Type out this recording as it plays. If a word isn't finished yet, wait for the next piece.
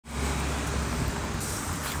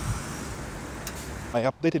I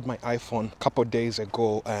updated my iPhone a couple days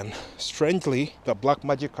ago, and strangely, the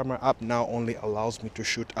Blackmagic Camera app now only allows me to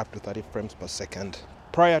shoot up to 30 frames per second.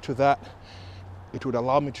 Prior to that, it would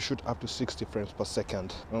allow me to shoot up to 60 frames per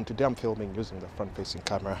second. And today I'm filming using the front-facing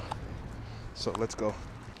camera. So let's go.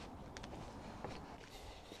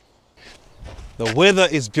 The weather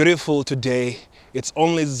is beautiful today. It's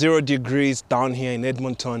only 0 degrees down here in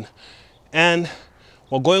Edmonton. And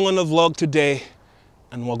we're going on a vlog today,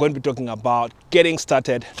 and we're going to be talking about getting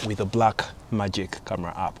started with the Blackmagic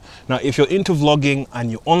Camera app. Now, if you're into vlogging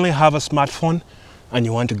and you only have a smartphone and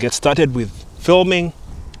you want to get started with filming,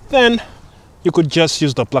 then you could just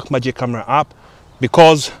use the Blackmagic Camera app,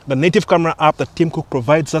 because the native camera app that Tim Cook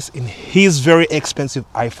provides us in his very expensive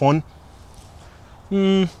iPhone,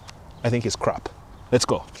 I think is crap. Let's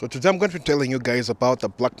go. So today I'm going to be telling you guys about the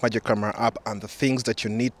Blackmagic Camera app and the things that you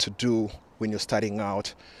need to do when you're starting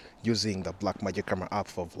out using the Blackmagic Camera app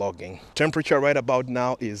for vlogging. Temperature right about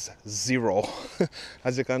now is 0.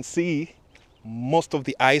 As you can see, most of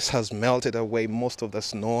the ice has melted away, most of the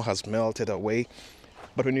snow has melted away.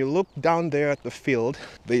 But when you look down there at the field,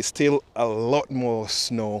 there's still a lot more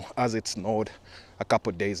snow as it snowed a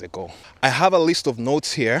couple days ago. I have a list of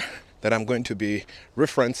notes here that I'm going to be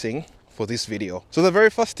referencing for this video. So the very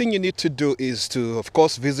first thing you need to do is to, of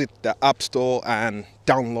course, visit the App Store and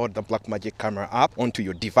download the Blackmagic Camera app onto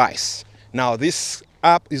your device. Now, this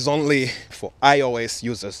app is only for iOS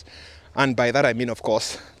users. And by that I mean, of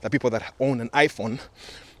course, the people that own an iPhone.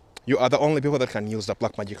 You are the only people that can use the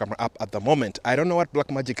Blackmagic Camera app at the moment. I don't know what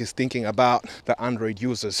Blackmagic is thinking about the Android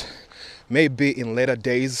users. Maybe in later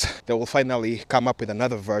days, they will finally come up with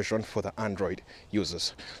another version for the Android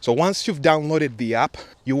users. So once you've downloaded the app,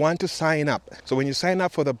 you want to sign up. So when you sign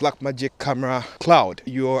up for the Blackmagic Camera Cloud,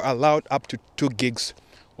 you're allowed up to 2 gigs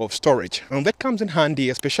of storage. And that comes in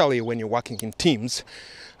handy, especially when you're working in teams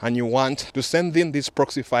and you want to send in these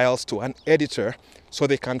proxy files to an editor so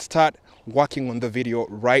they can start working on the video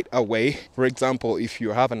right away. For example, if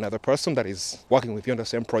you have another person that is working with you on the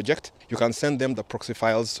same project, you can send them the proxy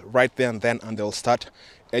files right there and then, and they'll start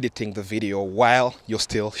editing the video while you're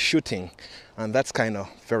still shooting. And that's kind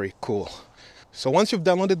of very cool. So once you've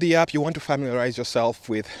downloaded the app, you want to familiarize yourself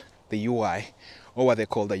with the UI, or what they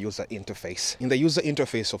call the user interface. In the user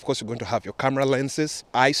interface, of course, you're going to have your camera lenses,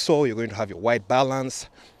 ISO, you're going to have your white balance,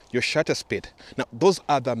 your shutter speed. Now, those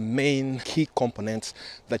are the main key components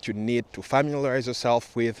that you need to familiarize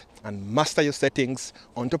yourself with and master your settings.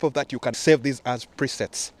 On top of that, you can save these as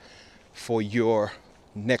presets for your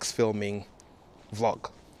next filming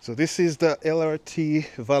vlog. So this is the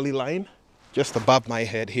LRT Valley line just above my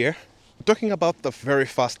head here. Talking about the very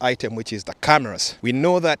first item, which is the cameras. We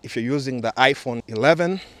know that if you're using the iPhone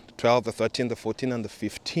 11, 12, the 13, the 14, and the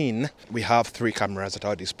 15, we have 3 cameras at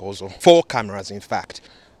our disposal. 4 cameras, in fact.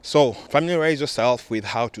 So familiarize yourself with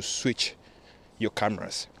how to switch your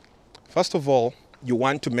cameras. First of all, you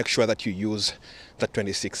want to make sure that you use the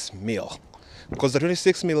 26mm, because the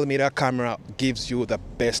 26mm camera gives you the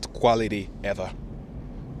best quality ever.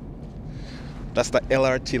 That's the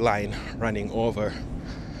LRT line running over.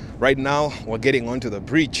 Right now, we're getting onto the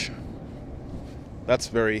bridge. That's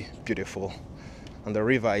very beautiful. And the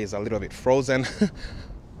river is a little bit frozen.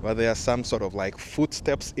 But there are some sort of like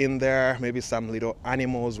footsteps in there, maybe some little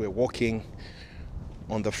animals were walking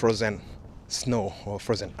on the frozen snow or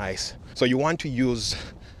frozen ice. So you want to use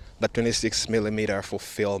the 26mm for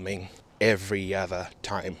filming every other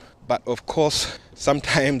time. But of course,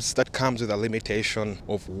 sometimes that comes with a limitation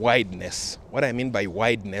of wideness. What I mean by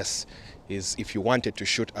wideness is if you wanted to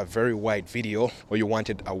shoot a very wide video or you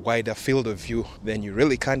wanted a wider field of view, then you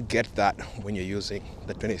really can't get that when you're using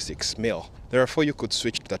the 26mm. Therefore, you could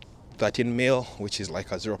switch to the 13mm, which is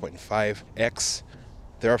like a 0.5x.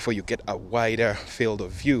 Therefore, you get a wider field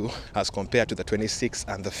of view as compared to the 26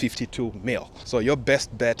 and the 52mm. So your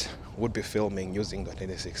best bet would be filming using the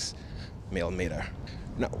 26mm.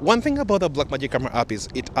 Now, one thing about the Blackmagic Camera app is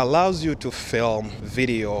it allows you to film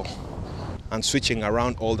video and switching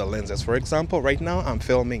around all the lenses. For example, right now I'm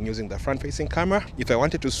filming using the front-facing camera. If I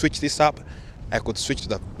wanted to switch this up, I could switch to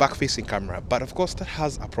the back-facing camera. But of course, that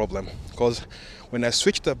has a problem, because when I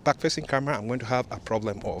switch to the back-facing camera, I'm going to have a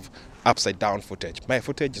problem of upside-down footage. My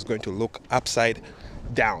footage is going to look upside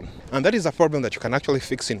down. And that is a problem that you can actually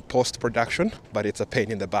fix in post-production, but it's a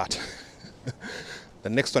pain in the butt. The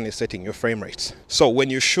next one is setting your frame rates. So when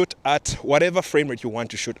you shoot at whatever frame rate you want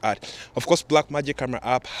to shoot at, of course, Blackmagic Camera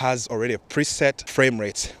app has already a preset frame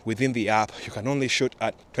rates within the app. You can only shoot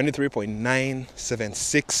at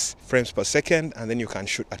 23.976 frames per second, and then you can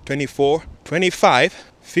shoot at 24, 25,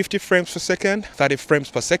 50 frames per second, 30 frames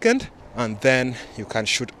per second, and then you can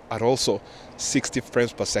shoot at also 60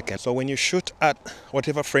 frames per second. So when you shoot at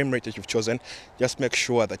whatever frame rate that you've chosen, just make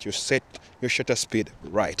sure that you set your shutter speed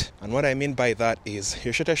right. And what I mean by that is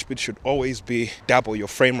your shutter speed should always be double your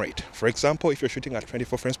frame rate. For example, if you're shooting at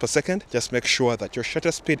 24 frames per second, just make sure that your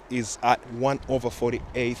shutter speed is at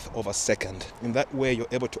 1/48th of a second. In that way, you're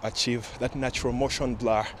able to achieve that natural motion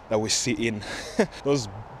blur that we see in those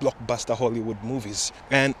blockbuster Hollywood movies.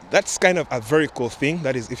 And that's kind of a very cool thing.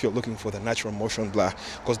 That is if you're looking for the natural motion blur,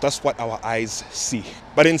 because that's what our eyes see.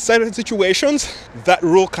 But in certain situations, that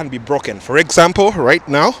rule can be broken. For example, right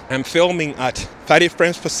now, I'm filming at 30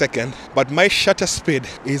 frames per second, but my shutter speed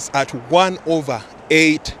is at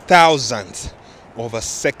 1/8,000th of a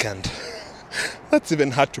second. That's even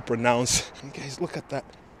hard to pronounce. You guys, look at that.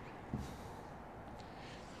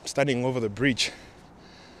 I'm standing over the bridge,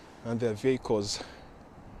 and there are vehicles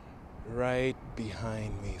right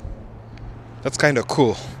behind me. That's kind of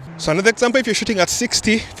cool. So another example, if you're shooting at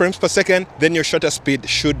 60 frames per second, then your shutter speed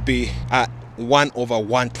should be at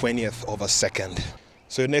 1/120th of a second.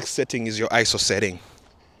 So your next setting is your ISO setting.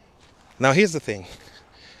 Now here's the thing.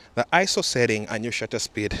 The ISO setting and your shutter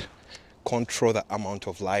speed control the amount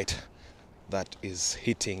of light that is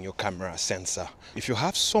hitting your camera sensor. If you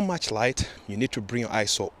have so much light, you need to bring your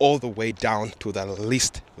ISO all the way down to the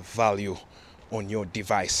least value on your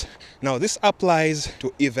device. Now this applies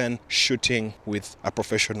to even shooting with a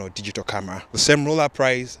professional digital camera. The same rule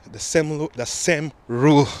applies. The same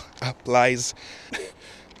rule applies.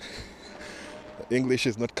 English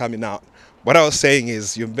is not coming out. What I was saying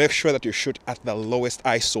is you make sure that you shoot at the lowest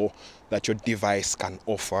ISO that your device can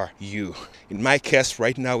offer you. In my case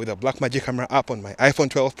right now with the Blackmagic Camera App on my iPhone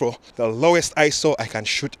 12 Pro, the lowest ISO I can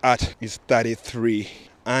shoot at is 33.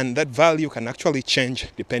 And that value can actually change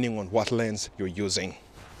depending on what lens you're using.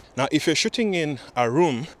 Now, if you're shooting in a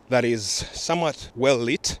room that is somewhat well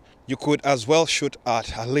lit, you could as well shoot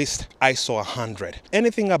at least ISO 100.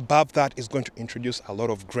 Anything above that is going to introduce a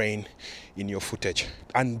lot of grain in your footage.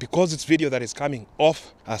 And because it's video that is coming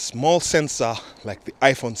off a small sensor like the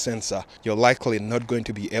iPhone sensor, you're likely not going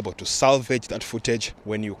to be able to salvage that footage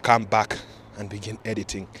when you come back and begin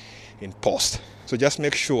editing in post. So just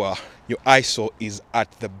make sure your ISO is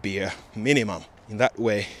at the bare minimum. In that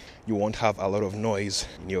way, you won't have a lot of noise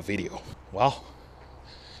in your video. Well,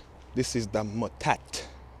 this is the Motat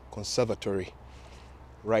Conservatory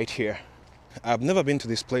right here. I've never been to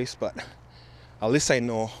this place, but at least I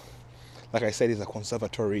know, like I said, it's a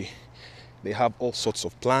conservatory. They have all sorts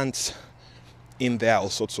of plants in there, all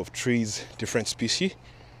sorts of trees, different species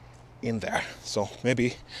in there. So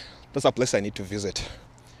maybe that's a place I need to visit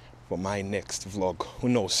for my next vlog. Who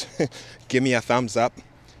knows? Give me a thumbs up.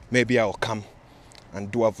 Maybe I'll come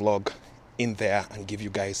and do a vlog in there and give you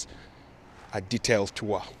guys a detailed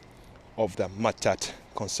tour of the Motat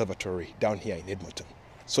Conservatory down here in Edmonton.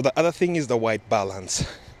 So the other thing is the white balance.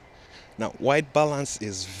 Now, white balance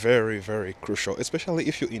is very, very crucial, especially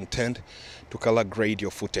if you intend to color grade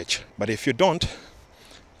your footage. But if you don't,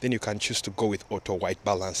 then you can choose to go with auto white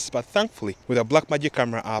balance. But thankfully, with a Blackmagic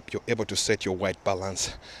Camera app, you're able to set your white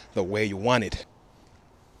balance the way you want it.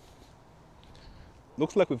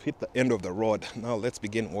 Looks like we've hit the end of the road. Now let's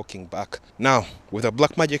begin walking back. Now, with a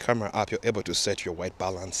Blackmagic Camera app, you're able to set your white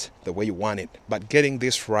balance the way you want it. But getting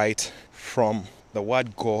this right from the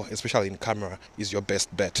word go, especially in camera, is your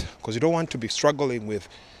best bet. Because you don't want to be struggling with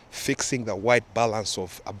fixing the white balance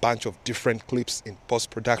of a bunch of different clips in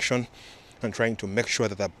post-production and trying to make sure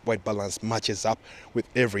that the white balance matches up with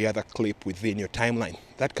every other clip within your timeline.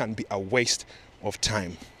 That can be a waste of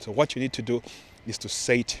time. So what you need to do is to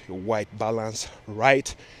set your white balance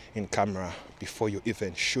right in camera before you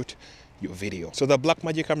even shoot your video. So the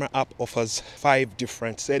Blackmagic Camera app offers 5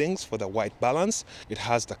 different settings for the white balance. It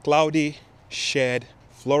has the cloudy, shade,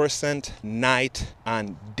 fluorescent, night,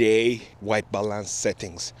 and day white balance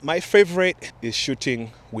settings. My favorite is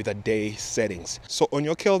shooting with the day settings. So on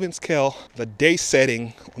your Kelvin scale, the day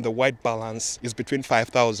setting on the white balance is between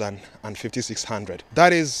 5,000 and 5,600.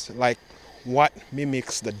 That is like what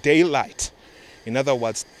mimics the daylight. In other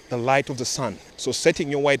words, the light of the sun. So setting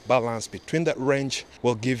your white balance between that range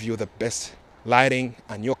will give you the best lighting,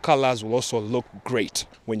 and your colors will also look great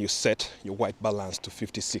when you set your white balance to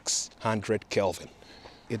 5,600 Kelvin.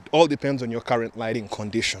 It all depends on your current lighting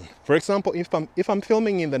condition. For example, if I'm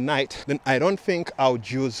filming in the night, then I don't think I would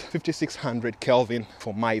use 5,600 Kelvin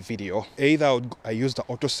for my video. Either I use the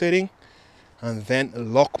auto setting and then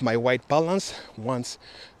lock my white balance once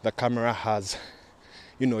the camera has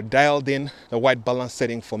dialed in the white balance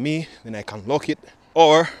setting for me, then I can lock it.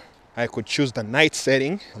 Or I could choose the night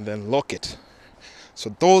setting and then lock it.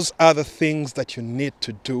 So those are the things that you need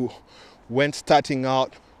to do when starting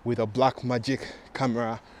out with a Blackmagic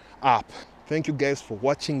Camera app. Thank you guys for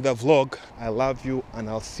watching the vlog. I love you, and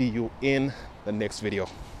I'll see you in the next video.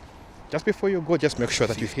 Just before you go, just make sure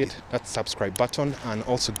that you hit that subscribe button and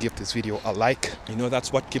also give this video a like. You know,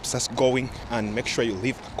 that's what keeps us going. And make sure you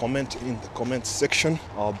leave a comment in the comment section.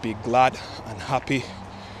 I'll be glad and happy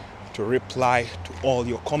to reply to all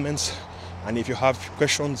your comments. And if you have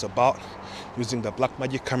questions about using the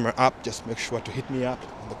Blackmagic Camera app, just make sure to hit me up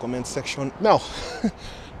in the comment section. Now,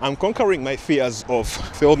 I'm conquering my fears of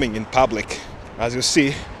filming in public. As you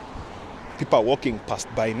see, people are walking past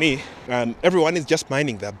by me and everyone is just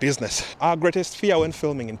minding their business. Our greatest fear when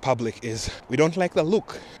filming in public is we don't like the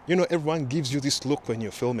look. You know, everyone gives you this look when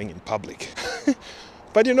you're filming in public.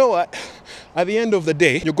 But you know what? At the end of the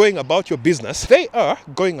day, you're going about your business. They are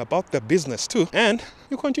going about their business too. And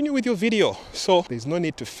you continue with your video. So there's no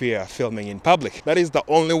need to fear filming in public. That is the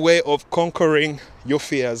only way of conquering your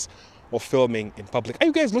fears of filming in public. Are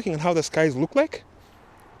you guys looking at how the skies look like?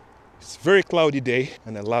 It's a very cloudy day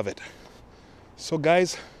and I love it. So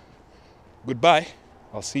guys, goodbye.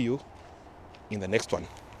 I'll see you in the next one.